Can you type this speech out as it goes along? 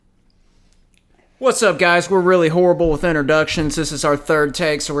What's up, guys? We're really horrible with introductions. This is our third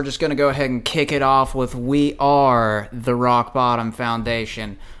take, so we're just going to go ahead and kick it off with We Are the Rock Bottom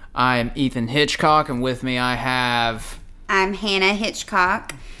Foundation. I am Ethan Hitchcock, and with me I have... I'm Hannah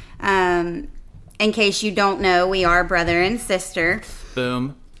Hitchcock. In case you don't know, we are brother and sister.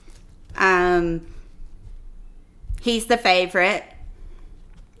 Boom. He's the favorite.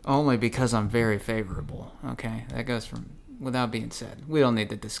 Only because I'm very favorable, okay? That goes from... Without being said, we don't need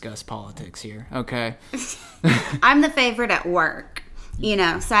to discuss politics here, okay? I'm the favorite at work,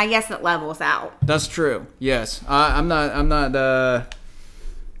 so I guess it levels out. That's true. Yes, I'm not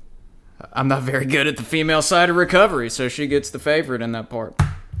very good at the female side of recovery, so she gets the favorite in that part.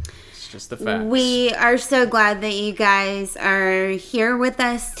 It's just the facts. We are so glad that you guys are here with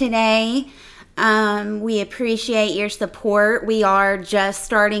us today. We appreciate your support. We are just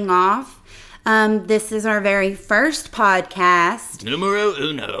starting off. This is our very first podcast. Numero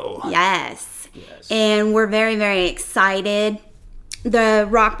uno. Yes. And we're very, very excited. The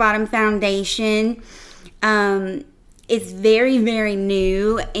Rock Bottom Foundation is very, very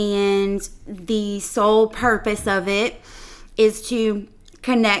new, and the sole purpose of it is to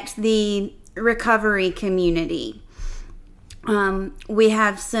connect the recovery community. We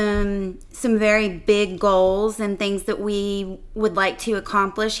have some very big goals and things that we would like to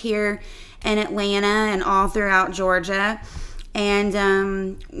accomplish here in Atlanta and all throughout Georgia,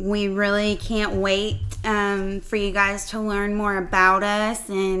 and we really can't wait for you guys to learn more about us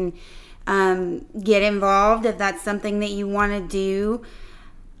and get involved if that's something that you want to do.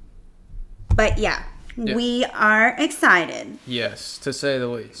 But yeah, we are excited. Yes, to say the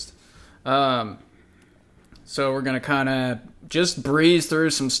least. So we're gonna kind of just breeze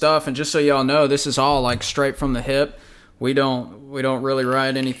through some stuff, and just so y'all know, this is all like straight from the hip. We don't really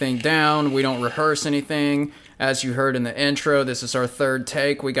write anything down. We don't rehearse anything. As you heard in the intro, this is our third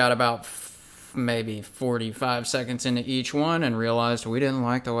take. We got about maybe 45 seconds into each one and realized we didn't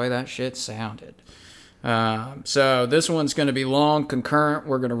like the way that shit sounded. So this one's going to be long, concurrent.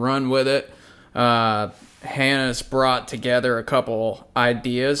 We're going to run with it. Hannah's brought together a couple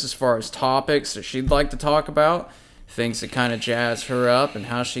ideas as far as topics that she'd like to talk about, things that kind of jazz her up and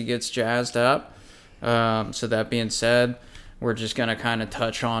how she gets jazzed up. So that being said, we're just going to kind of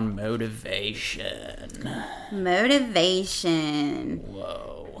touch on motivation. Motivation.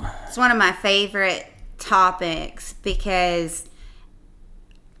 Whoa. It's one of my favorite topics because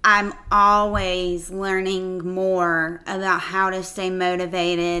I'm always learning more about how to stay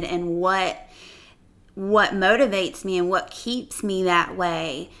motivated and what motivates me and what keeps me that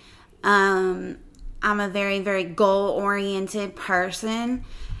way. I'm a very, very goal-oriented person.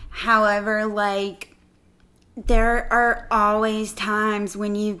 However, there are always times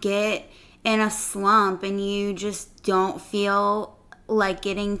when you get in a slump and you just don't feel like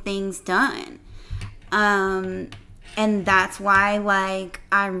getting things done. And that's why,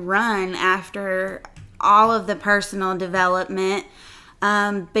 I run after all of the personal development,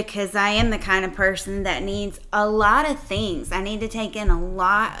 because I am the kind of person that needs a lot of things. I need to take in a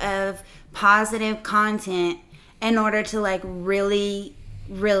lot of positive content in order to, really,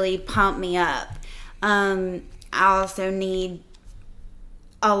 really pump me up. I also need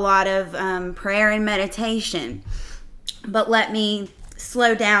a lot of prayer and meditation. But let me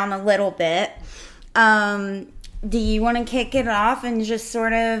slow down a little bit. Do you want to kick it off and just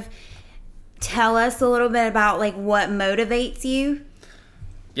sort of tell us a little bit about what motivates you?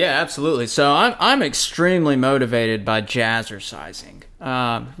 Yeah, absolutely. So I'm extremely motivated by jazzercising.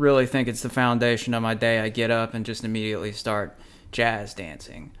 Really think it's the foundation of my day. I get up and just immediately start jazz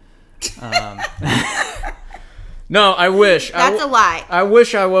dancing. No, I wish. That's a lie. I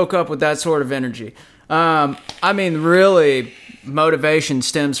wish I woke up with that sort of energy. Really, motivation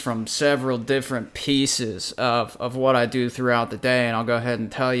stems from several different pieces of what I do throughout the day, and I'll go ahead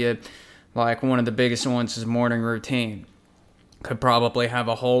and tell you, one of the biggest ones is morning routine. Could probably have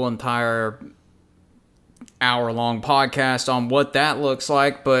a whole entire hour-long podcast on what that looks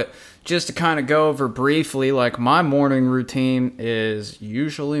like, but just to kind of go over briefly, my morning routine is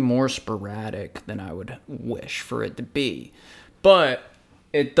usually more sporadic than I would wish for it to be. But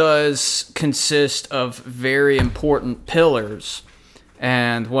it does consist of very important pillars.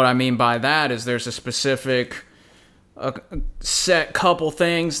 And what I mean by that is there's a specific set couple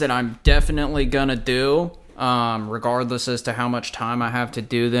things that I'm definitely going to do, regardless as to how much time I have to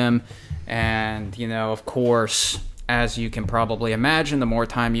do them. And, of course, as you can probably imagine, the more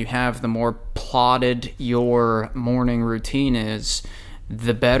time you have, the more plotted your morning routine is,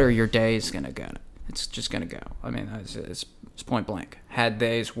 the better your day is going to go. It's just going to go. It's point blank. Had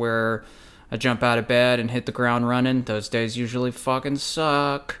days where I jump out of bed and hit the ground running. Those days usually fucking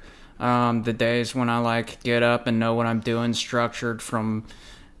suck. The days when I like get up and know what I'm doing, structured from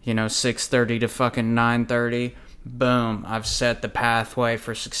 6:30 to fucking 9:30. Boom, I've set the pathway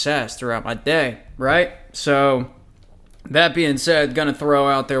for success throughout my day, right? So that being said, gonna throw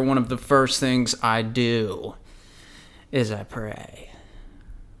out there one of the first things I do is I pray.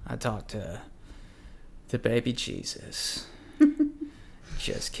 I talk to baby Jesus.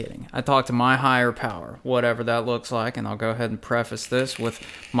 Just kidding. I talk to my higher power, whatever that looks like, and I'll go ahead and preface this with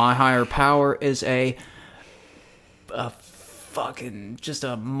my higher power is a fucking just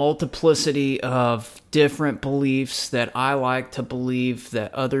a multiplicity of different beliefs that I like to believe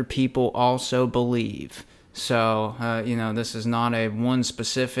that other people also believe. So, this is not a one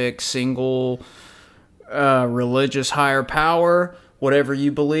specific single religious higher power. Whatever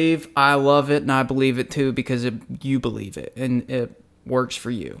you believe, I love it and I believe it too because you believe it and it works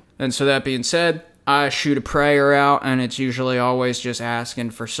for you. And so that being said, I shoot a prayer out and it's usually always just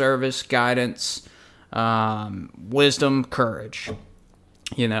asking for service, guidance, wisdom, courage,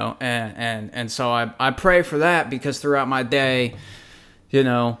 and so I pray for that because throughout my day,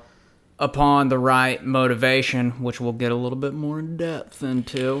 upon the right motivation, which we'll get a little bit more in depth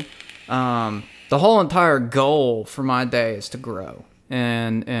into, the whole entire goal for my day is to grow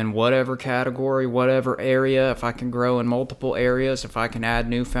in whatever category, whatever area. If I can grow in multiple areas, if I can add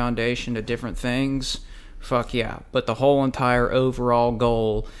new foundation to different things, fuck yeah. But the whole entire overall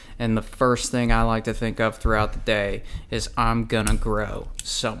goal and the first thing I like to think of throughout the day is I'm gonna grow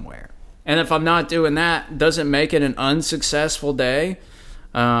somewhere. And if I'm not doing that, doesn't make it an unsuccessful day.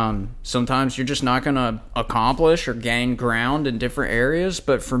 Sometimes you're just not gonna accomplish or gain ground in different areas.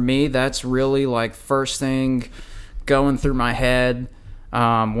 But for me, that's really like first thing going through my head.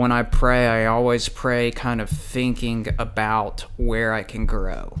 When I pray, I always pray kind of thinking about where I can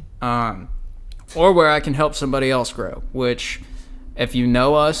grow. Or where I can help somebody else grow, which, if you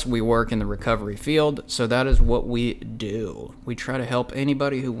know us, we work in the recovery field, so that is what we do. We try to help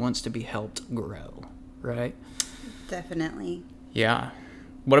anybody who wants to be helped grow, right? Definitely. Yeah.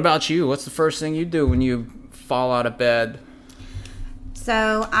 What about you? What's the first thing you do when you fall out of bed?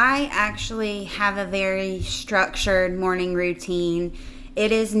 So I actually have a very structured morning routine.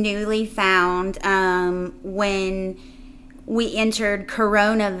 It is newly found. When we entered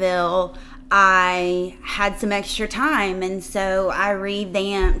Coronaville, I had some extra time, and so I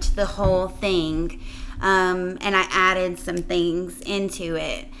revamped the whole thing, and I added some things into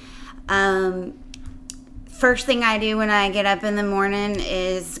it. First thing I do when I get up in the morning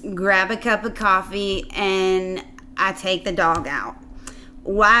is grab a cup of coffee, and I take the dog out.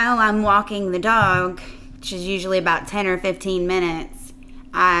 While I'm walking the dog, which is usually about 10 or 15 minutes,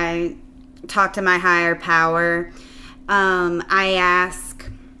 I talk to my higher power. I ask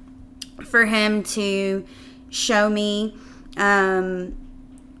for him to show me who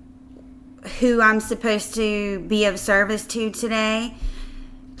I'm supposed to be of service to today,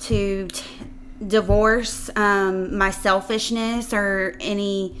 to divorce my selfishness or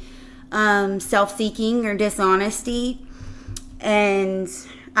any self-seeking or dishonesty. And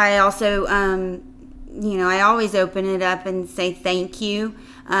I also, I always open it up and say thank you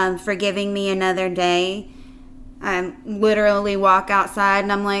for giving me another day. I literally walk outside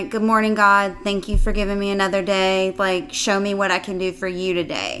and I'm like, good morning, God. Thank you for giving me another day. Like, show me what I can do for you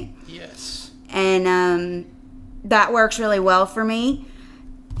today. Yes. And that works really well for me.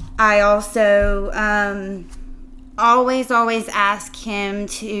 I also always ask him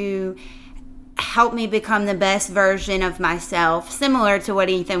to help me become the best version of myself, similar to what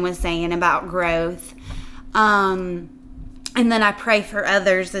Ethan was saying about growth. And then I pray for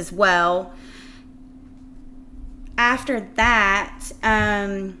others as well. After that,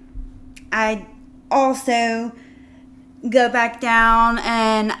 I also go back down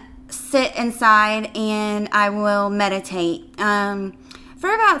and sit inside and I will meditate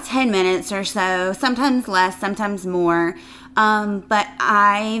for about 10 minutes or so, sometimes less, sometimes more. But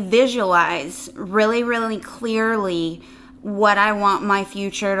I visualize really, really clearly what I want my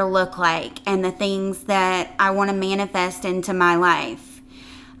future to look like and the things that I want to manifest into my life.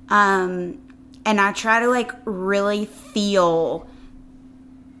 And I try to really feel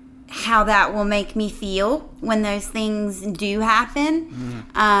how that will make me feel when those things do happen.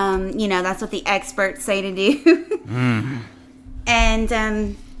 That's what the experts say to do. And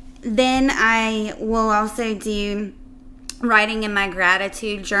then I will also do writing in my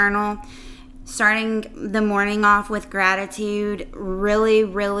gratitude journal. Starting the morning off with gratitude really,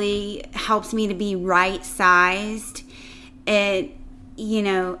 really helps me to be right-sized.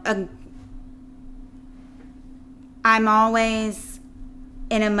 I'm always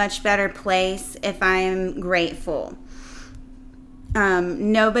in a much better place if I am grateful.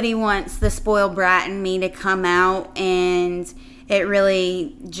 Nobody wants the spoiled brat in me to come out, and it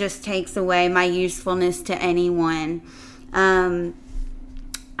really just takes away my usefulness to anyone.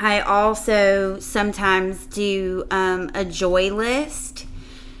 I also sometimes do a joy list.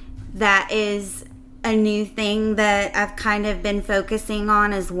 That is a new thing that I've kind of been focusing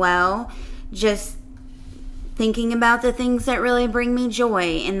on as well. Just thinking about the things that really bring me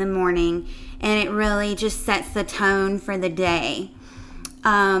joy in the morning, and it really just sets the tone for the day.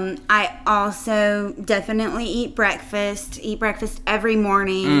 I also definitely eat breakfast every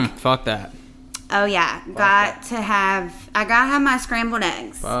morning. Fuck that. Oh yeah, I gotta have my scrambled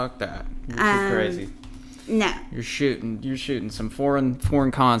eggs. Fuck that. You're too crazy. No. You're shooting some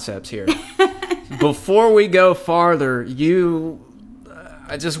foreign concepts here. Before we go farther,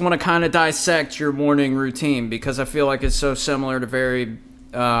 I just want to kind of dissect your morning routine, because I feel like it's so similar to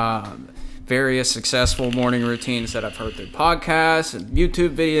various successful morning routines that I've heard through podcasts and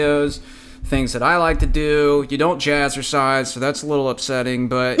YouTube videos, things that I like to do. You don't jazzercise, so that's a little upsetting,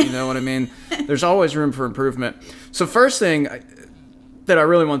 but you know what I mean? There's always room for improvement. So first thing that I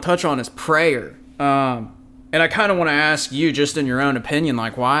really want to touch on is prayer. And I kind of want to ask you, just in your own opinion,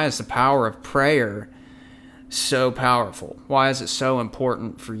 like, why is the power of prayer so powerful? Why is it so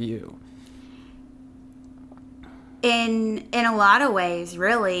important for you? In a lot of ways,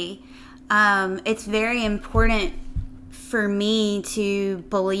 really. It's very important for me to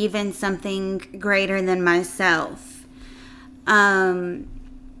believe in something greater than myself.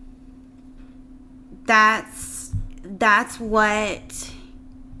 That's what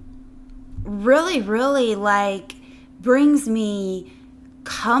really like brings me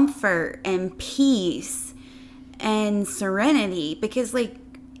comfort and peace and serenity, because like,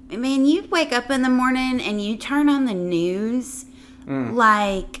 man, you wake up in the morning and you turn on the news,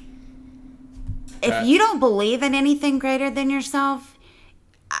 like, if you don't believe in anything greater than yourself,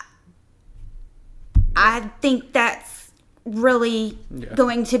 I think that's really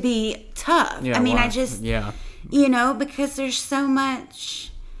going to be tough. Yeah, I mean, well, you know, because there's so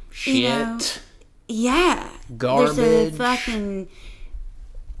much shit. You know, garbage. There's a fucking,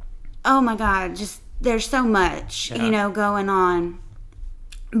 oh my God, just, there's so much, you know, going on.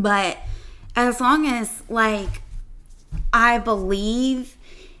 But as long as, like, I believe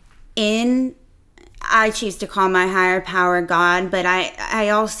in, I choose to call my higher power God, but I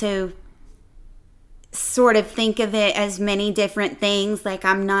also sort of think of it as many different things. Like,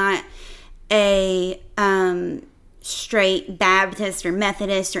 I'm not a straight Baptist or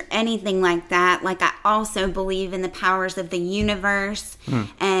Methodist or anything like that. Like, I also believe in the powers of the universe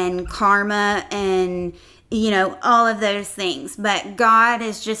and karma and, you know, all of those things. But God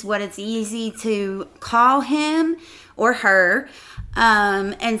is just what it's easy to call him or her.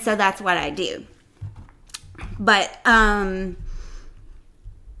 And so that's what I do. But,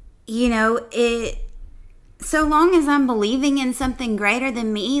 you know, so long as I'm believing in something greater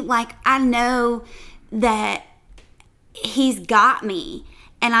than me, like, I know that he's got me,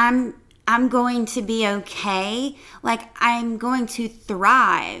 and I'm going to be okay. Like, I'm going to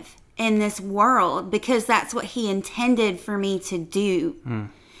thrive in this world, because that's what he intended for me to do.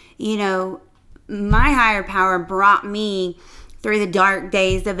 You know, my higher power brought me through the dark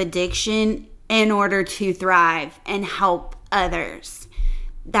days of addiction in order to thrive and help others.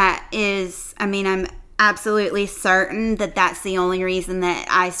 That is, I mean, I'm absolutely certain that that's the only reason that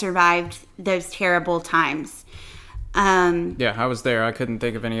I survived those terrible times. Yeah, I was there. I couldn't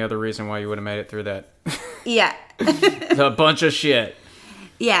think of any other reason why you would have made it through that. Yeah. A bunch of shit.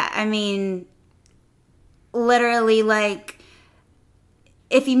 Yeah, I mean, literally, like,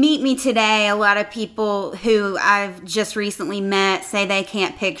 if you meet me today, a lot of people who I've just recently met say they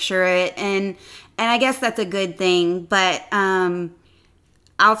can't picture it, and I guess that's a good thing, but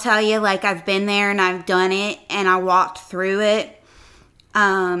I'll tell you, like, I've been there and I've done it, and I walked through it.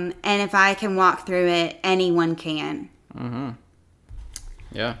 And if I can walk through it, anyone can.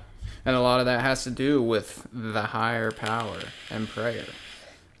 Yeah. And a lot of that has to do with the higher power and prayer.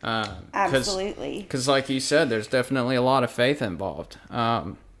 Absolutely. Because like you said, there's definitely a lot of faith involved.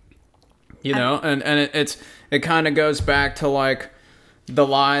 You know, and it kind of goes back to, like, the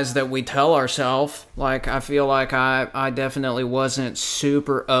lies that we tell ourselves. Like, I feel like I definitely wasn't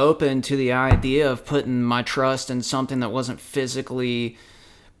super open to the idea of putting my trust in something that wasn't physically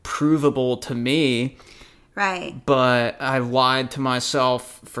provable to me. Right. But I lied to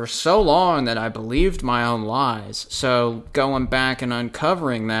myself for so long that I believed my own lies. So going back and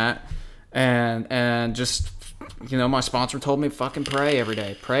uncovering that, and just, you know, my sponsor told me fucking pray every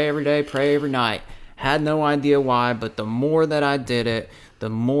day. Pray every day, pray every night. Had no idea why, but the more that I did it, the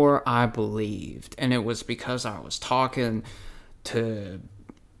more I believed. And it was because I was talking to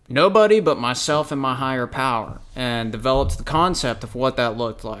nobody but myself and my higher power, and developed the concept of what that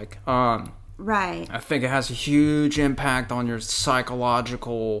looked like. Right. I think it has a huge impact on your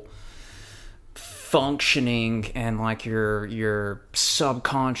psychological functioning and like your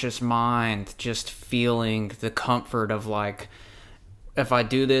subconscious mind just feeling the comfort of like, if I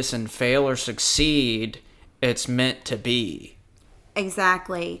do this and fail or succeed, it's meant to be.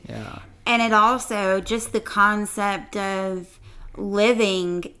 Exactly. Yeah. And it also, just the concept of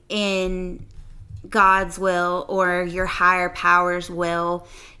living in God's will or your higher power's will,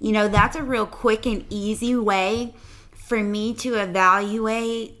 you know, that's a real quick and easy way for me to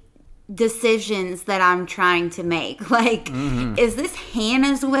evaluate decisions that I'm trying to make. Like, is this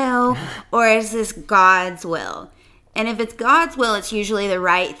Hannah's will or is this God's will? And if it's God's will, it's usually the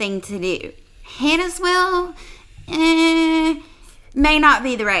right thing to do. Hannah's will, may not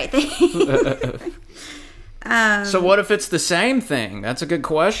be the right thing. So what if it's the same thing? That's a good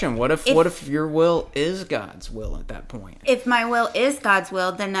question. What if your will is God's will at that point? If my will is God's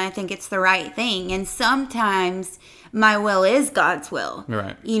will, then I think it's the right thing. And sometimes my will is God's will.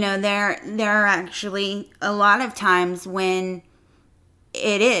 Right. You know, there are actually a lot of times when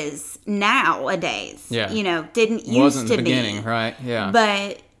it is nowadays. Yeah. You know, didn't used Wasn't to the beginning, be. right? Yeah.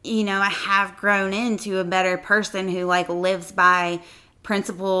 But, you know, I have grown into a better person who like lives by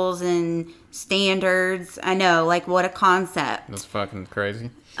principles and standards. I know, like, what a concept. That's fucking crazy.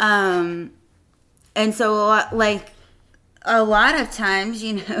 And so a lot of times,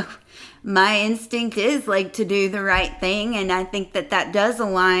 you know, my instinct is like to do the right thing, and I think that does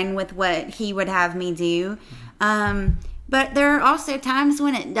align with what he would have me do. But there are also times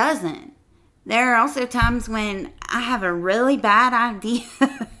when it doesn't. There are also times when I have a really bad idea.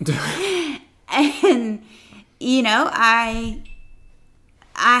 And, you know, I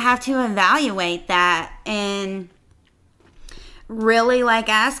have to evaluate that and really like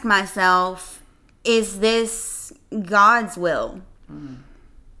ask myself, is this God's will?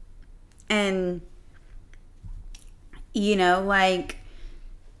 And, you know, like,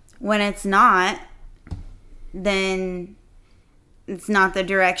 when it's not, then it's not the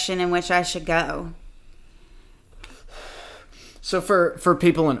direction in which I should go. So for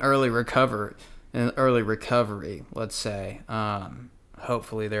people in early recovery, let's say,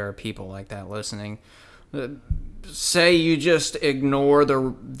 hopefully there are people like that listening. Say you just ignore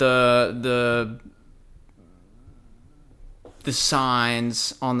the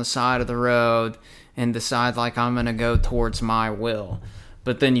signs on the side of the road and decide, like, I'm going to go towards my will.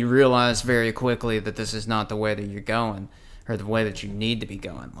 But then you realize very quickly that this is not the way that you're going, or the way that you need to be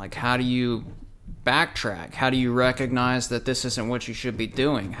going. Like, how do you backtrack? How do you recognize that this isn't what you should be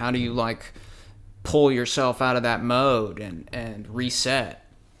doing? How do you, like, pull yourself out of that mode and reset?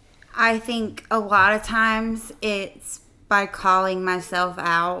 I think a lot of times it's by calling myself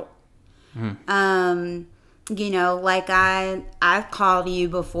out. You know, like I've called you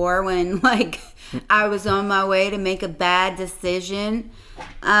before when, like, I was on my way to make a bad decision.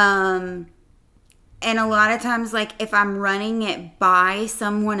 And a lot of times, like, if I'm running it by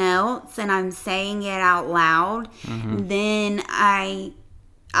someone else and I'm saying it out loud, then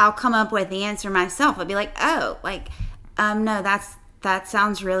I'll come up with the answer myself. I'll be like, oh, like, no, that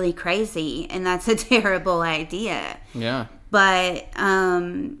sounds really crazy and that's a terrible idea. Yeah. But,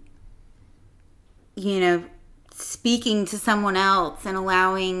 you know, speaking to someone else and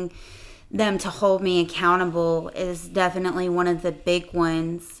allowing them to hold me accountable is definitely one of the big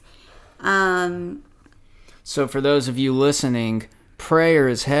ones. So for those of you listening, prayer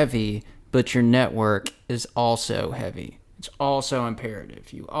is heavy, but your network is also heavy. It's also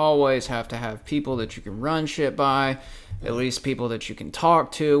imperative. You always have to have people that you can run shit by, at least people that you can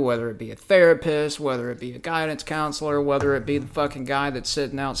talk to, whether it be a therapist, whether it be a guidance counselor, whether it be the fucking guy that's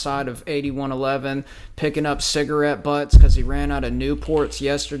sitting outside of 8111 picking up cigarette butts because he ran out of Newports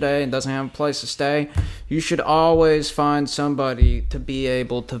yesterday and doesn't have a place to stay. You should always find somebody to be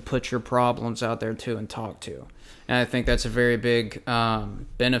able to put your problems out there to and talk to. And I think that's a very big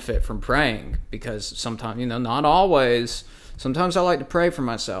benefit from praying, because sometimes, you know, not always. Sometimes I like to pray for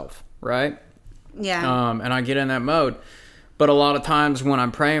myself, right? Yeah. And I get in that mode. But a lot of times when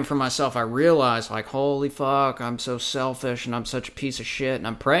I'm praying for myself, I realize, like, holy fuck, I'm so selfish and I'm such a piece of shit. And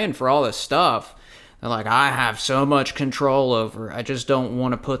I'm praying for all this stuff that, like, I have so much control over. I just don't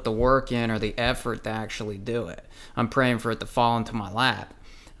want to put the work in or the effort to actually do it. I'm praying for it to fall into my lap.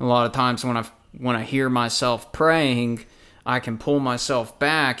 And a lot of times when I hear myself praying, I can pull myself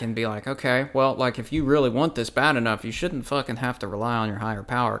back and be like, okay, well, like, if you really want this bad enough, you shouldn't fucking have to rely on your higher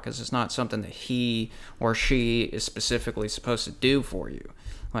power, because it's not something that he or she is specifically supposed to do for you.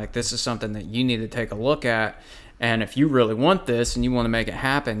 Like, this is something that you need to take a look at And if you really want this and you want to make it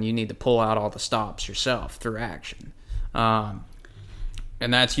happen, you need to pull out all the stops yourself through action. And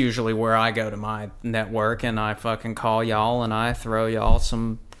that's usually where I go to my network, and I fucking call y'all and I throw y'all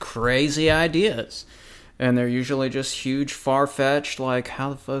some crazy ideas. And they're usually just huge, far-fetched, like,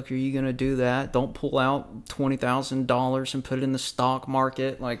 how the fuck are you going to do that? Don't pull out $20,000 and put it in the stock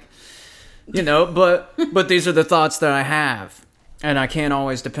market. Like, you know, but these are the thoughts that I have. And I can't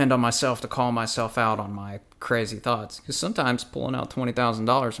always depend on myself to call myself out on my crazy thoughts. Because sometimes pulling out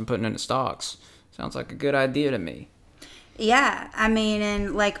 $20,000 and putting it into stocks sounds like a good idea to me. Yeah, I mean,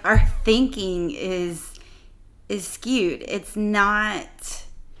 and like our thinking is skewed. It's not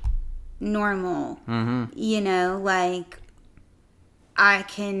normal. You know, like I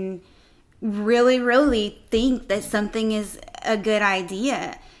can really, really think that something is a good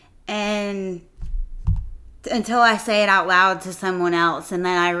idea, and until I say it out loud to someone else, and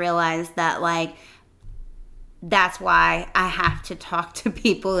then I realize that, like, that's why I have to talk to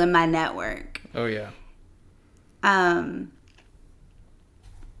people in my network. Oh, yeah.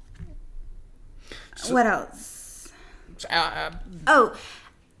 What else? I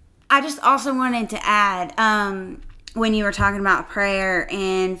just also wanted to add, when you were talking about prayer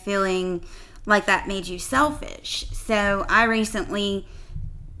and feeling like that made you selfish. So I recently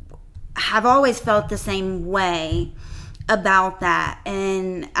have always felt the same way about that.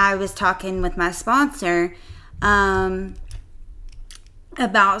 And I was talking with my sponsor about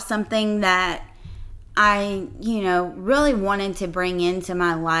something that I, really wanted to bring into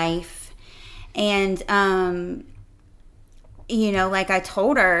my life. And, like I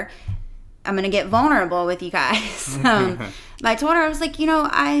told her, I'm going to get vulnerable with you guys. I told her, I was like,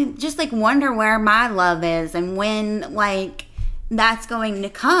 I just like wonder where my love is and when like that's going to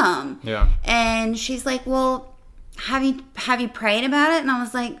come. Yeah. And she's like, well, have you prayed about it? And I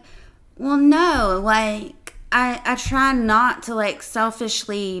was like, well, no, like I try not to like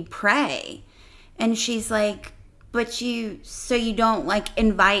selfishly pray. And she's like, but you don't like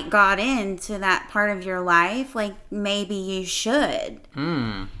invite God into that part of your life? Like maybe you should.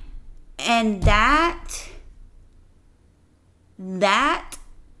 And that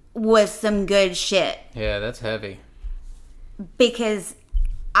was some good shit. Yeah, that's heavy. Because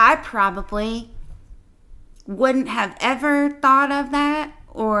I probably wouldn't have ever thought of that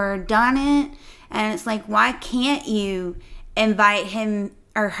or done it. And it's like, why can't you invite him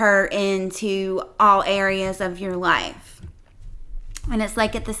or her into all areas of your life? And it's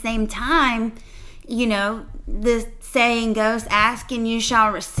like, at the same time, the saying goes, ask and you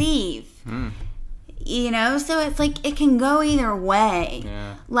shall receive. So it's like it can go either way.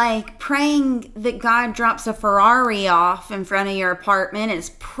 Yeah. Like praying that God drops a Ferrari off in front of your apartment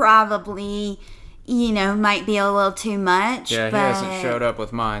is probably, might be a little too much. Yeah, but he hasn't showed up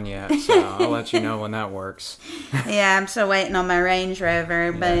with mine yet, so I'll let you know when that works. Yeah, I'm still waiting on my Range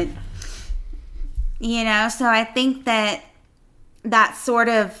Rover, but so I think that that's sort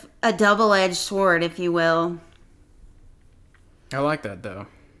of a double-edged sword, if you will. I like that, though.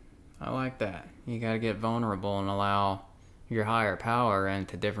 I like that. You got to get vulnerable and allow your higher power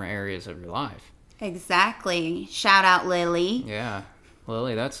into different areas of your life. Exactly. Shout out Lily. Yeah.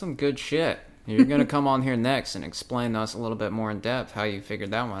 Lily, that's some good shit. You're going to come on here next and explain to us a little bit more in depth how you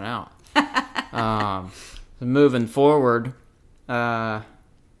figured that one out. Moving forward,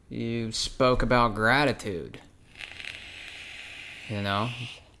 you spoke about gratitude.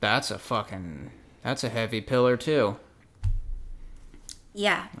 That's a heavy pillar too.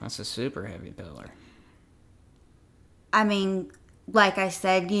 Yeah. That's a super heavy pillar. I mean, like I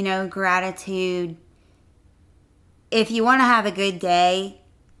said, gratitude. If you want to have a good day,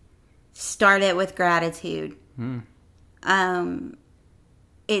 start it with gratitude.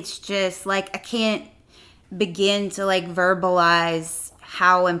 It's just like I can't begin to like verbalize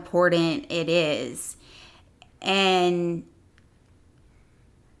how important it is. And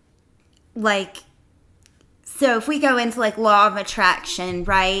like, so if we go into like law of attraction,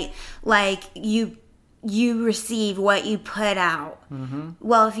 right? Like you receive what you put out.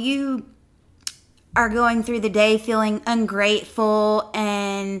 Well, if you are going through the day feeling ungrateful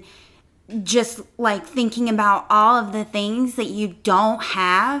and just like thinking about all of the things that you don't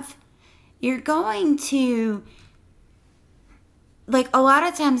have, you're going to, like, a lot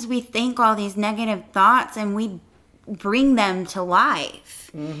of times we think all these negative thoughts and we bring them to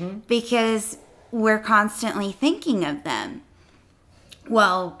life because we're constantly thinking of them.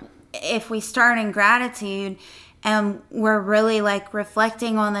 Well, if we start in gratitude and we're really like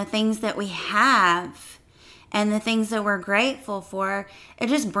reflecting on the things that we have and the things that we're grateful for, it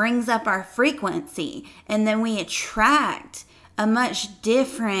just brings up our frequency. And then we attract a much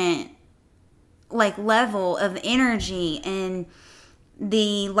different like level of energy, and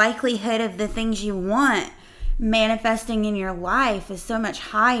the likelihood of the things you want manifesting in your life is so much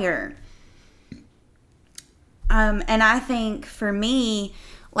higher. And I think for me,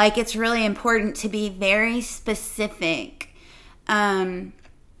 like, it's really important to be very specific. You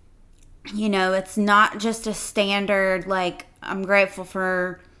know, it's not just a standard, like, I'm grateful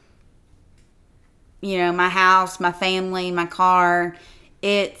for, you know, my house, my family, my car.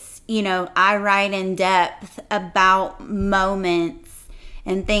 It's, you know, I write in depth about moments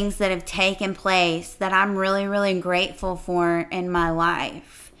and things that have taken place that I'm really, really grateful for in my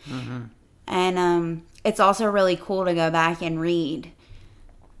life. Mm-hmm. And it's also really cool to go back and read.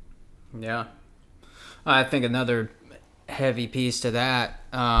 Yeah. I think another heavy piece to that,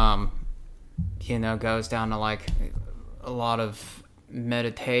 you know, goes down to like a lot of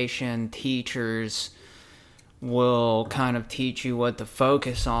meditation teachers will kind of teach you what to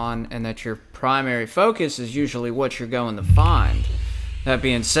focus on, and that your primary focus is usually what you're going to find. That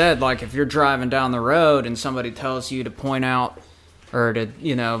being said, like, if you're driving down the road and somebody tells you to point out, or to,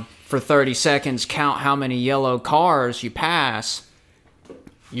 you know, for 30 seconds count how many yellow cars you pass,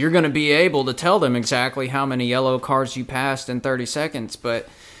 you're going to be able to tell them exactly how many yellow cars you passed in 30 seconds. But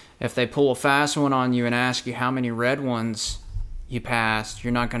if they pull a fast one on you and ask you how many red ones you passed,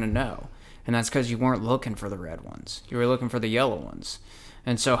 you're not going to know. And that's because you weren't looking for the red ones. You were looking for the yellow ones.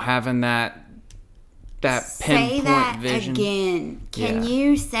 And so having that pinpoint vision. Say that again. Can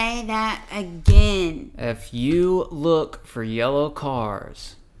you say that again? If you look for yellow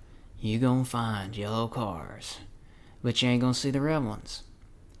cars, you gonna find yellow cars, but you ain't gonna see the red ones.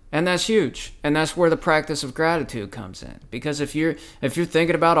 And that's huge. And that's where the practice of gratitude comes in. Because if you're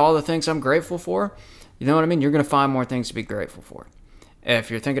thinking about all the things I'm grateful for, you know what I mean? You're gonna find more things to be grateful for.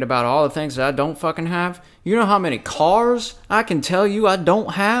 If you're thinking about all the things that I don't fucking have, you know how many cars I can tell you I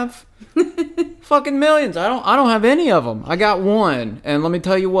don't have? Fucking millions. I don't have any of them. I got one, and let me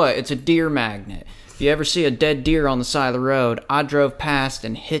tell you what, it's a deer magnet. If you ever see a dead deer on the side of the road, I drove past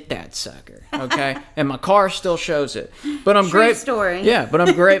and hit that sucker. Okay, and my car still shows it. But I'm True story. Yeah, but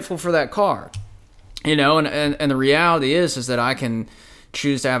I'm grateful for that car. You know, and the reality is that I can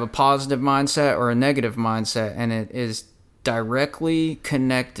choose to have a positive mindset or a negative mindset, and it is directly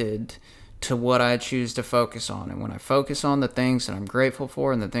connected to what I choose to focus on. And when I focus on the things that I'm grateful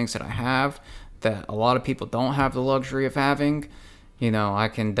for and the things that I have that a lot of people don't have the luxury of having, you know, I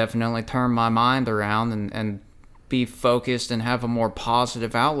can definitely turn my mind around and be focused and have a more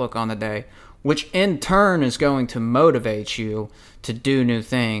positive outlook on the day, which in turn is going to motivate you to do new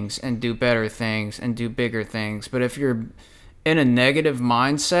things and do better things and do bigger things. But if you're in a negative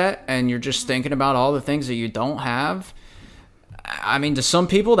mindset and you're just thinking about all the things that you don't have, I mean, to some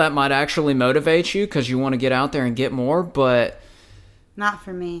people that might actually motivate you because you want to get out there and get more, but not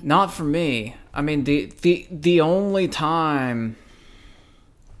for me. Not for me. I mean, the only time,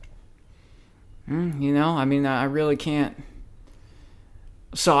 you know, I mean, I really can't.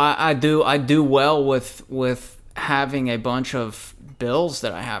 So I do well with having a bunch of bills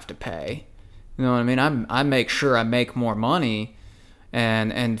that I have to pay. You know what I mean? I make sure I make more money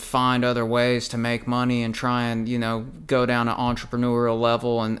and find other ways to make money and try and, you know, go down an entrepreneurial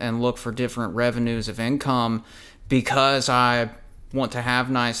level and look for different revenues of income, because I want to have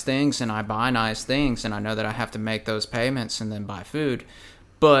nice things and I buy nice things and I know that I have to make those payments and then buy food.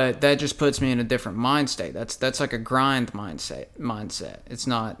 But that just puts me in a different mind state. That's like a grind mindset. It's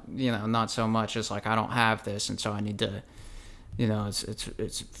not, you know, not so much as like I don't have this and so I need to, you know,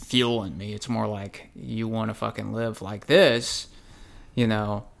 it's fueling me. It's more like you want to fucking live like this, you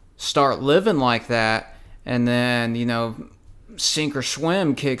know, start living like that, and then, you know, sink or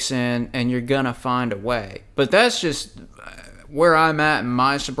swim kicks in and you're gonna find a way. But that's just where I'm at in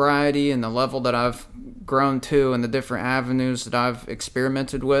my sobriety and the level that I've grown to and the different avenues that I've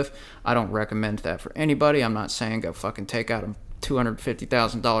experimented with. I don't recommend that for anybody. I'm not saying go fucking take out a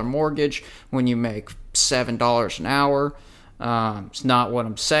 $250,000 mortgage when you make $7 an hour. It's not what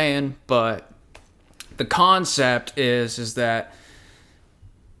I'm saying, but the concept is that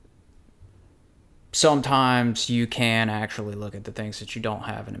sometimes you can actually look at the things that you don't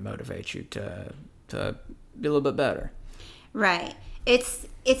have and it motivates you to be a little bit better. Right. It's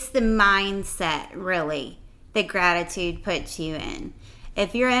the mindset, really, that gratitude puts you in.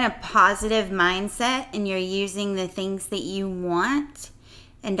 If you're in a positive mindset and you're using the things that you want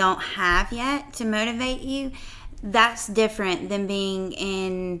and don't have yet to motivate you, that's different than being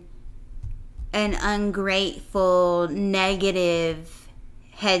in an ungrateful, negative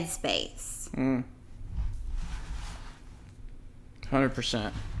headspace.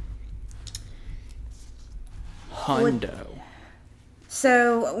 100%. Hundo.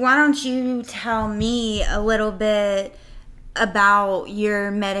 So why don't you tell me a little bit about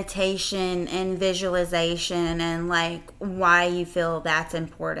your meditation and visualization and like why you feel that's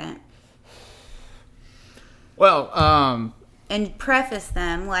important? Well, And preface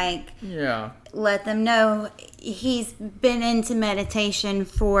them, like, yeah. let them know he's been into meditation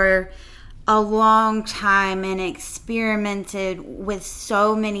for a long time and experimented with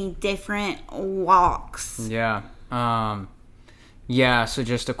so many different walks. Yeah. So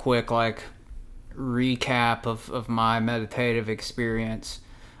just a quick, like, recap of my meditative experience.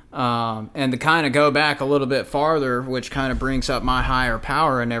 And to kind of go back a little bit farther, which kind of brings up my higher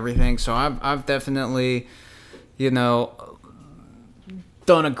power and everything. So I've definitely,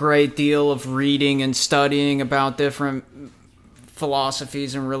 done a great deal of reading and studying about different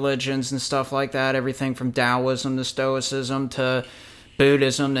philosophies and religions and stuff like that. Everything from Taoism to Stoicism to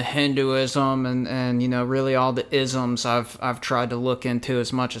Buddhism to Hinduism and really all the isms I've tried to look into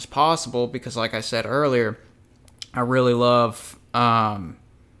as much as possible because, like I said earlier, I really love finding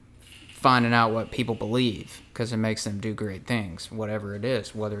out what people believe because it makes them do great things, whatever it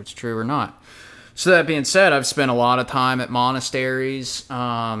is, whether it's true or not. So that being said, I've spent a lot of time at monasteries,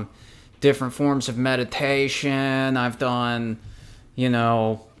 different forms of meditation. I've done,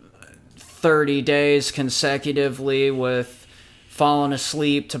 30 days consecutively with falling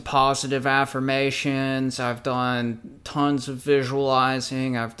asleep to positive affirmations. I've done tons of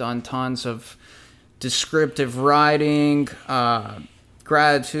visualizing. I've done tons of descriptive writing,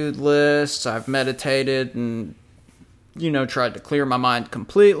 gratitude lists. I've meditated and tried to clear my mind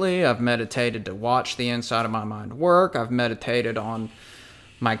completely. I've meditated to watch the inside of my mind work. I've meditated on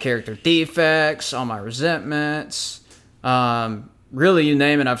my character defects, on my resentments. Really, you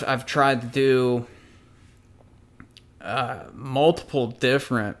name it. I've tried to do multiple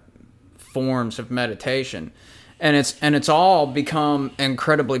different forms of meditation, and it's all become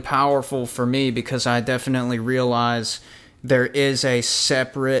incredibly powerful for me because I definitely realize there is a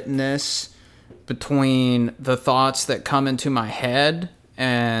separateness between the thoughts that come into my head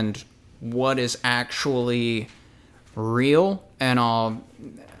and what is actually real, and I'll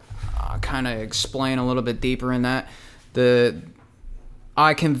kind of explain a little bit deeper in that.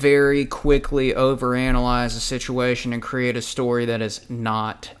 I can very quickly overanalyze a situation and create a story that is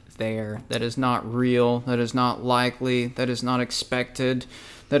not there, that is not real, that is not likely, that is not expected,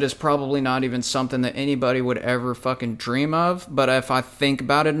 that is probably not even something that anybody would ever fucking dream of. But if I think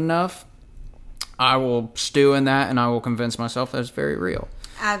about it enough, I will stew in that and I will convince myself that it's very real.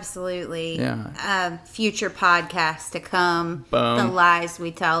 Absolutely. Yeah. Future podcasts to come. Boom. The lies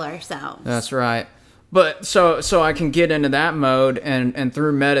we tell ourselves. That's right. But so I can get into that mode, and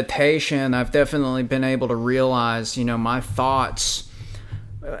through meditation, I've definitely been able to realize, my thoughts,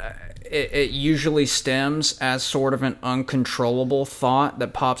 it usually stems as sort of an uncontrollable thought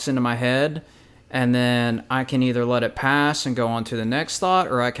that pops into my head. And then I can either let it pass and go on to the next thought,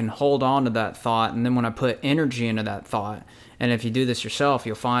 or I can hold on to that thought. And then when I put energy into that thought, and if you do this yourself,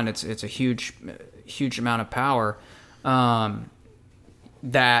 you'll find it's a huge amount of power.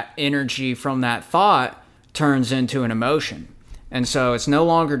 That energy from that thought turns into an emotion. And so it's no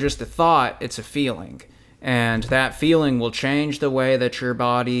longer just a thought, it's a feeling. And that feeling will change the way that your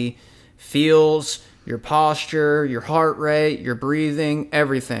body feels, your posture, your heart rate, your breathing,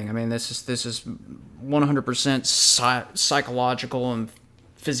 everything. I mean, this is 100% psychological and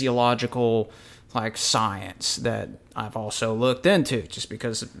physiological, like, science that I've also looked into just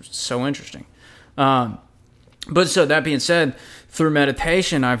because it's so interesting. But so that being said, through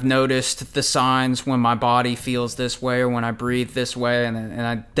meditation, I've noticed the signs when my body feels this way or when I breathe this way, and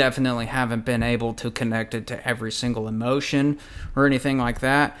I definitely haven't been able to connect it to every single emotion or anything like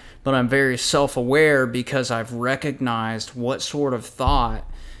that, but I'm very self-aware because I've recognized what sort of thought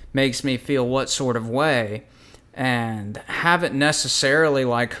makes me feel what sort of way, and haven't necessarily,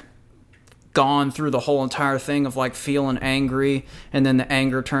 like, gone through the whole entire thing of, like, feeling angry and then the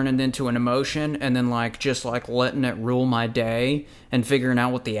anger turning into an emotion and then, like, just, like, letting it rule my day and figuring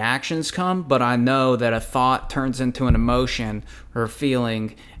out what the actions come. But I know that a thought turns into an emotion or a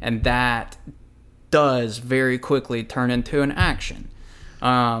feeling, and that does very quickly turn into an action.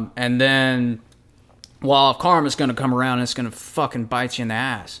 And then law of karma is going to come around and it's going to fucking bite you in the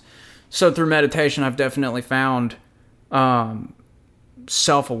ass. So through meditation, I've definitely found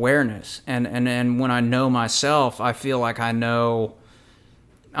self-awareness, and when I know myself, I feel like I'm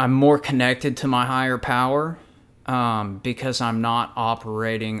more connected to my higher power, because I'm not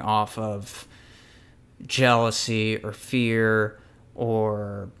operating off of jealousy or fear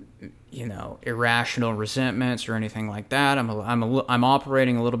or irrational resentments or anything like that. I'm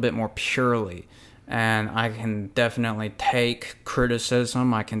operating a little bit more purely, And I can definitely take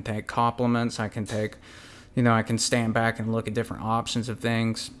criticism. I can take compliments. I can take, I can stand back and look at different options of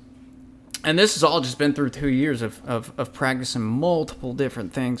things. And this has all just been through 2 years of practicing multiple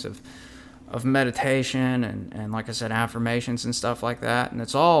different things of meditation and like I said, affirmations and stuff like that. And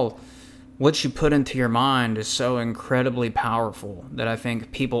it's all what you put into your mind is so incredibly powerful that I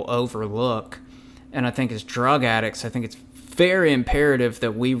think people overlook. And I think as drug addicts, I think it's very imperative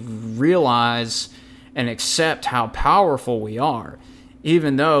that we realize and accept how powerful we are.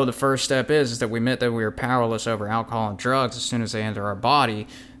 Even though the first step is that we admit that we are powerless over alcohol and drugs as soon as they enter our body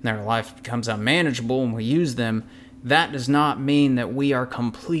and our life becomes unmanageable and we use them, that does not mean that we are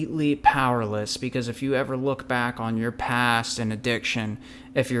completely powerless. Because if you ever look back on your past and addiction,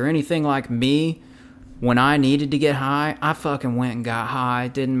 if you're anything like me, when I needed to get high, I fucking went and got high.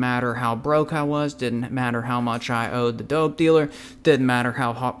 Didn't matter how broke I was, didn't matter how much I owed the dope dealer, didn't matter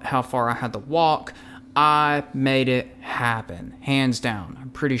how far I had to walk. I made it happen, hands down.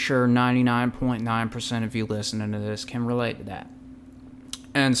 I'm pretty sure 99.9% of you listening to this can relate to that.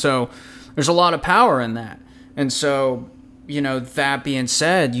 And so there's a lot of power in that. And so, that being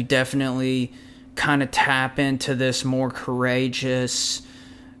said, you definitely kind of tap into this more courageous,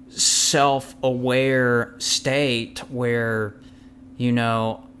 self-aware state where,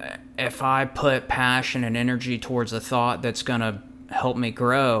 if I put passion and energy towards a thought that's going to help me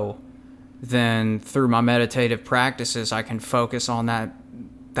grow, then through my meditative practices, I can focus on that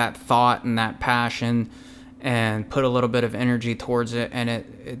thought and that passion and put a little bit of energy towards it. And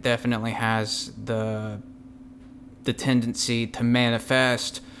it definitely has the tendency to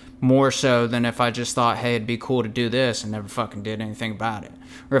manifest more so than if I just thought, hey, it'd be cool to do this and never fucking did anything about it.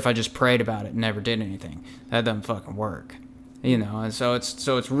 Or if I just prayed about it and never did anything. That doesn't fucking work. And so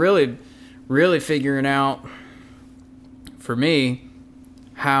it's really, really figuring out for me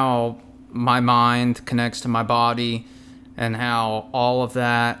how my mind connects to my body and how all of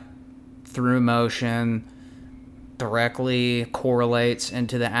that through motion directly correlates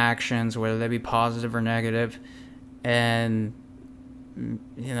into the actions, whether they be positive or negative. And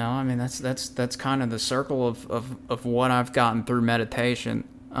that's kind of the circle of what I've gotten through meditation.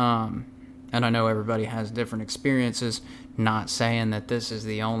 And I know everybody has different experiences, not saying that this is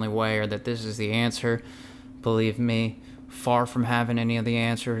the only way or that this is the answer. Believe me, far from having any of the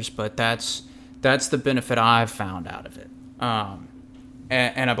answers, but that's the benefit I've found out of it.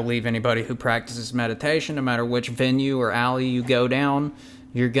 And I believe anybody who practices meditation, no matter which venue or alley you go down,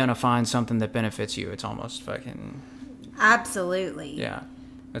 you're gonna find something that benefits you. It's almost fucking... Absolutely. Yeah.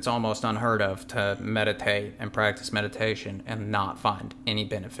 It's almost unheard of to meditate and practice meditation and not find any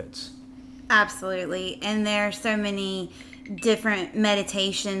benefits. Absolutely. And there are so many different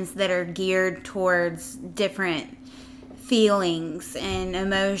meditations that are geared towards different feelings and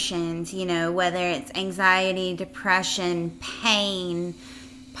emotions, whether it's anxiety, depression, pain,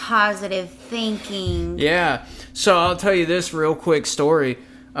 positive thinking. Yeah. So I'll tell you this real quick story.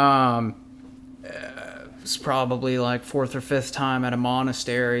 It's probably like 4th or 5th time at a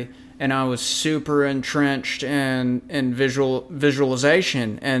monastery, and I was super entrenched in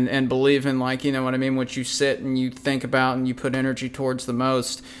visualization and believing, like, what I mean, what you sit and you think about and you put energy towards the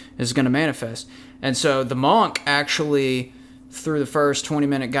most is going to manifest. And so the monk actually, through the first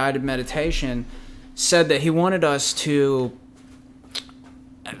 20-minute guided meditation, said that he wanted us to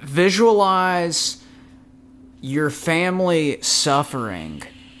visualize your family suffering,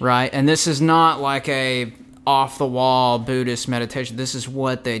 right? And this is not like a off-the-wall Buddhist meditation. This is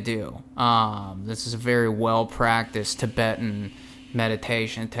what they do. This is a very well-practiced Tibetan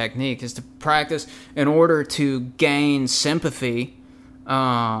meditation technique, is to practice in order to gain sympathy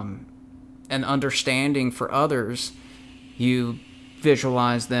and understanding for others. You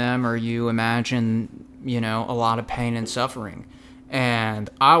visualize them or you imagine, a lot of pain and suffering. And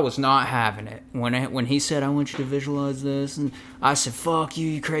I was not having it. When he said, I want you to visualize this, and I said, fuck you,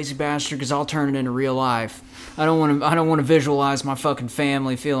 you crazy bastard, because I'll turn it into real life. I don't want to visualize my fucking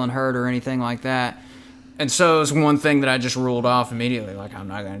family feeling hurt or anything like that. And so it was one thing that I just ruled off immediately. Like, I'm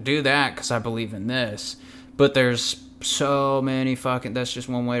not going to do that because I believe in this. But there's so many that's just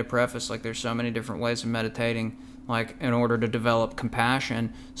one way to preface. Like, there's so many different ways of meditating. Like, in order to develop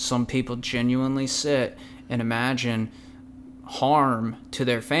compassion, some people genuinely sit and imagine harm to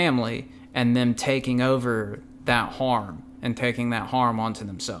their family and them taking over that harm and taking that harm onto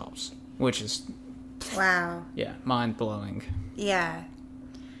themselves, which is, wow, yeah, mind-blowing. Yeah,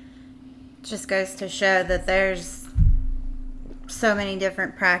 just goes to show that there's so many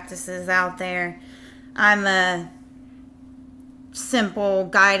different practices out there. I'm a simple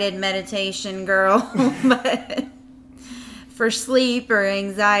guided meditation girl, but for sleep or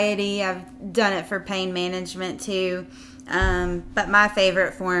anxiety. I've done it for pain management too. But my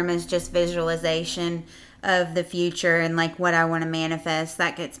favorite form is just visualization of the future and like what I want to manifest.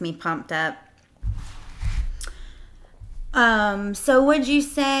 That gets me pumped up. So would you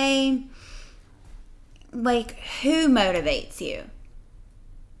say, like, who motivates you?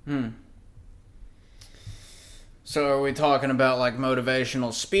 So are we talking about like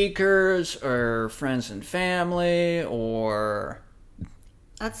motivational speakers or friends and family, or?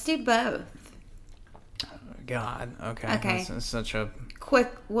 Let's do both. God, okay. Okay. This is such a...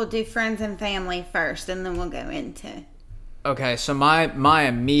 Quick, we'll do friends and family first, and then we'll go into... Okay, so my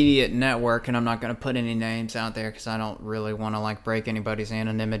immediate network, and I'm not going to put any names out there because I don't really want to like break anybody's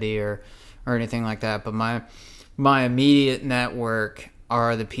anonymity or anything like that, but my immediate network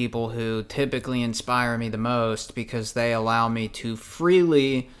are the people who typically inspire me the most because they allow me to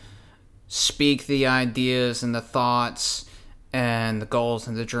freely speak the ideas and the thoughts and the goals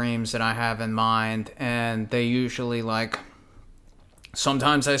and the dreams that I have in mind. And they usually, like,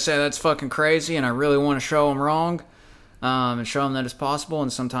 sometimes I say that's fucking crazy and I really want to show them wrong, and show them that it's possible.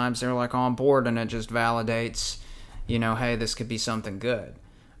 And sometimes they're like on board and it just validates, you know, hey, this could be something good.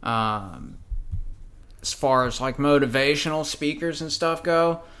 As far as like motivational speakers and stuff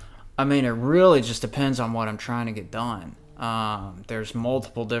go, I mean, it really just depends on what I'm trying to get done. There's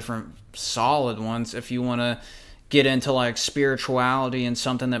multiple different solid ones. If you want to get into like spirituality and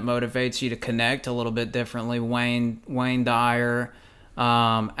something that motivates you to connect a little bit differently, Wayne Dyer,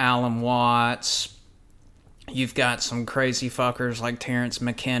 Alan Watts. You've got some crazy fuckers like Terrence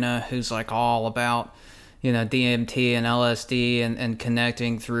McKenna, who's like all about, you know, DMT and LSD and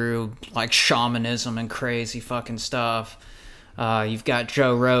connecting through like shamanism and crazy fucking stuff. You've got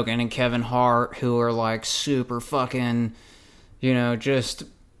Joe Rogan and Kevin Hart, who are like super fucking, you know, just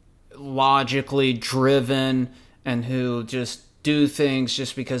logically driven and who just do things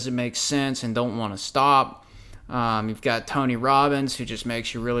just because it makes sense and don't want to stop. You've got Tony Robbins, who just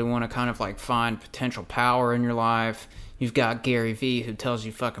makes you really want to kind of like find potential power in your life. You've got Gary Vee, who tells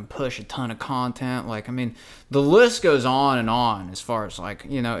you fucking push a ton of content. Like, I mean, the list goes on as far as like,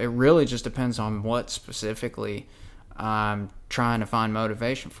 you know, it really just depends on what specifically I'm trying to find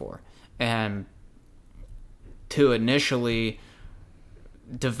motivation for. And to initially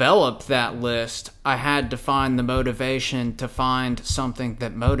develop that list, I had to find the motivation to find something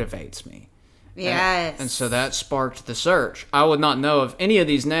that motivates me. Yes. And so that sparked the search. I would not know of any of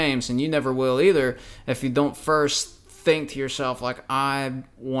these names, and you never will either, if you don't first think to yourself, like, I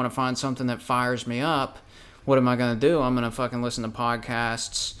want to find something that fires me up. What am I going to do? I'm going to fucking listen to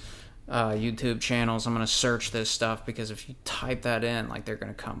podcasts, YouTube channels. I'm going to search this stuff, because if you type that in, like, they're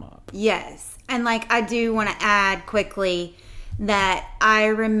going to come up. Yes. And, like, I do want to add quickly that I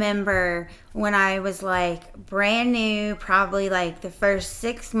remember when I was like brand new, probably like the first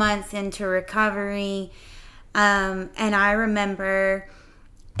 6 months into recovery, and I remember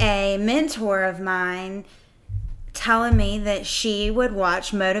a mentor of mine telling me that she would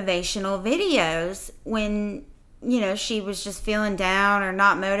watch motivational videos when, you know, she was just feeling down or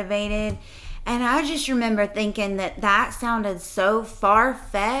not motivated. And I just remember thinking that sounded so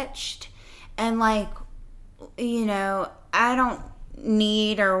far-fetched, and like, you know, I don't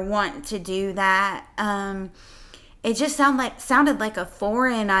need or want to do that. It just sounded like a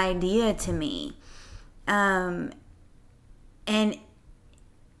foreign idea to me. And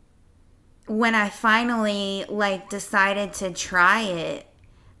when I finally like decided to try it,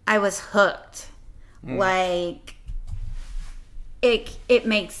 I was hooked. Like, it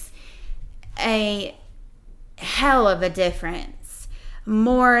makes a hell of a difference,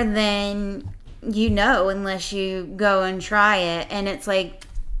 more than you know, unless you go and try it. And it's like,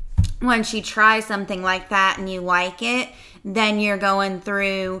 once you try something like that and you like it, then you're going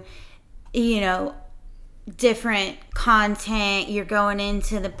through, you know, different content. You're going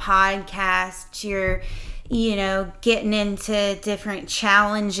into the podcast. You're, you know, getting into different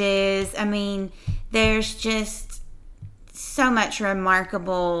challenges. I mean, there's just so much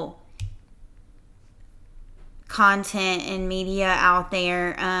remarkable content and media out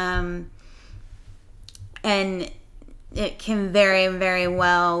there. And it can very, very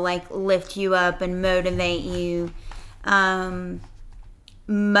well like lift you up and motivate you,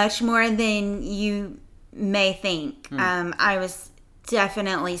 much more than you may think. I was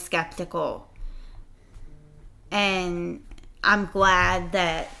definitely skeptical, and I'm glad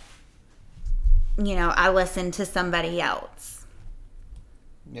that, you know, I listened to somebody else.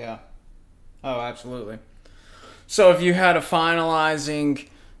 Yeah. Oh, absolutely. So if you had a finalizing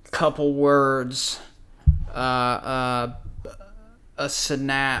couple words, a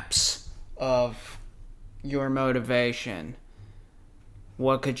synapse of your motivation,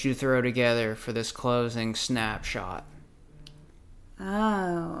 what could you throw together for this closing snapshot?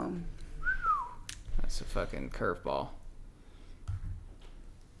 Oh. That's a fucking curveball.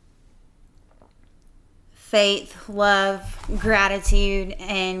 Faith, love, gratitude,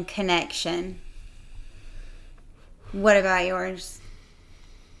 and connection. What about yours?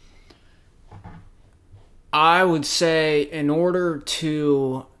 I would say in order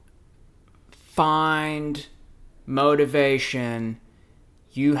to find motivation,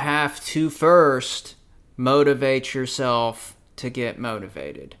 you have to first motivate yourself to get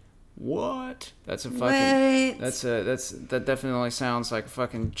motivated. What? That's a fucking... What? That definitely sounds like a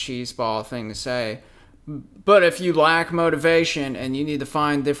fucking cheeseball thing to say. But if you lack motivation and you need to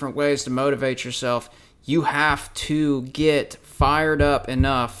find different ways to motivate yourself, you have to get fired up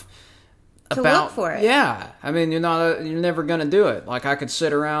enough to look for it. Yeah. I mean, you're never going to do it. Like, I could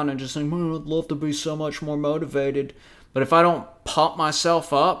sit around and just think, I'd love to be so much more motivated. But if I don't pump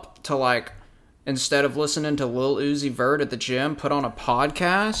myself up to, like, instead of listening to Lil Uzi Vert at the gym, put on a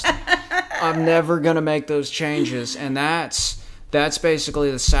podcast, I'm never going to make those changes. And that's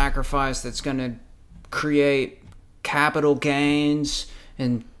basically the sacrifice that's going to create capital gains,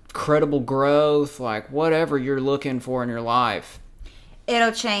 incredible growth, like whatever you're looking for in your life.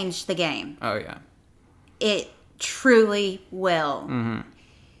 It'll change the game. Oh, yeah. It truly will. Mm-hmm.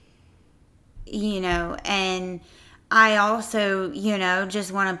 You know, and I also,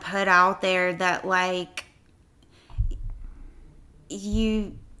 just want to put out there that, like,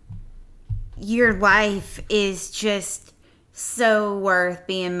 your life is just so worth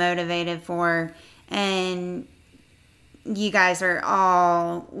being motivated for. And you guys are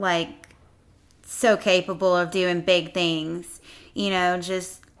all, like, so capable of doing big things.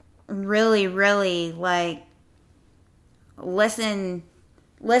 Just really, really, like, listen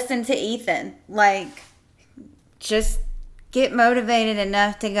to Ethan. Like, just get motivated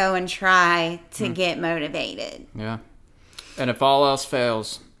enough to go and try to get motivated. Yeah. And if all else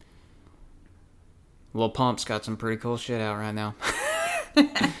fails, Lil Pump's got some pretty cool shit out right now.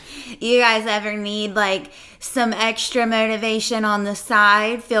 You guys ever need, like, some extra motivation on the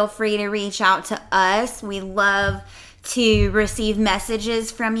side, feel free to reach out to us. We love to receive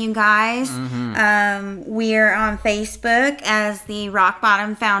messages from you guys. Mm-hmm. We're on Facebook as the Rock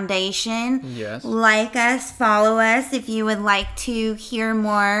Bottom Foundation. Yes. Like us, follow us if you would like to hear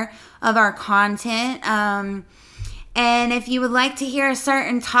more of our content. And if you would like to hear a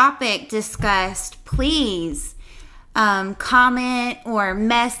certain topic discussed, please comment or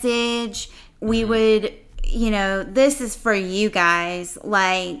message. We would, this is for you guys.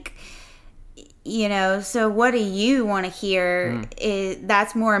 Like, so what do you want to hear?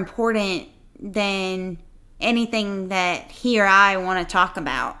 That's more important than anything that he or I want to talk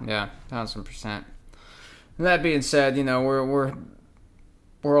about. Yeah, 1,000%. That being said, we're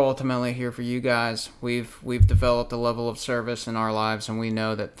ultimately here for you guys. We've developed a level of service in our lives, and we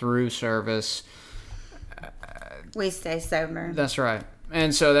know that through service, we stay sober. That's right.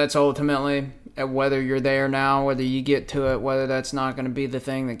 And so that's ultimately, whether you're there now, whether you get to it, whether that's not going to be the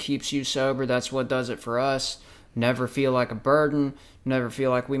thing that keeps you sober, that's what does it for us. Never feel like a burden. Never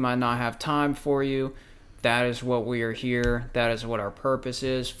feel like we might not have time for you. That is what we are here. That is what our purpose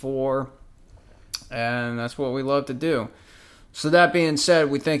is for. And that's what we love to do. So that being said,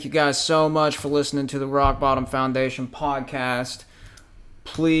 we thank you guys so much for listening to the Rock Bottom Foundation podcast.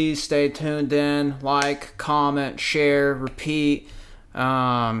 Please stay tuned in, like, comment, share, repeat. You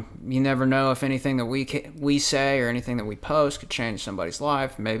never know if anything that we say or anything that we post could change somebody's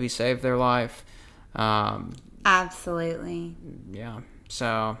life, maybe save their life. Absolutely. Yeah.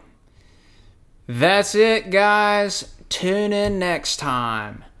 So that's it, guys. Tune in next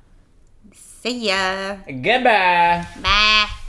time. See ya. Goodbye. Bye.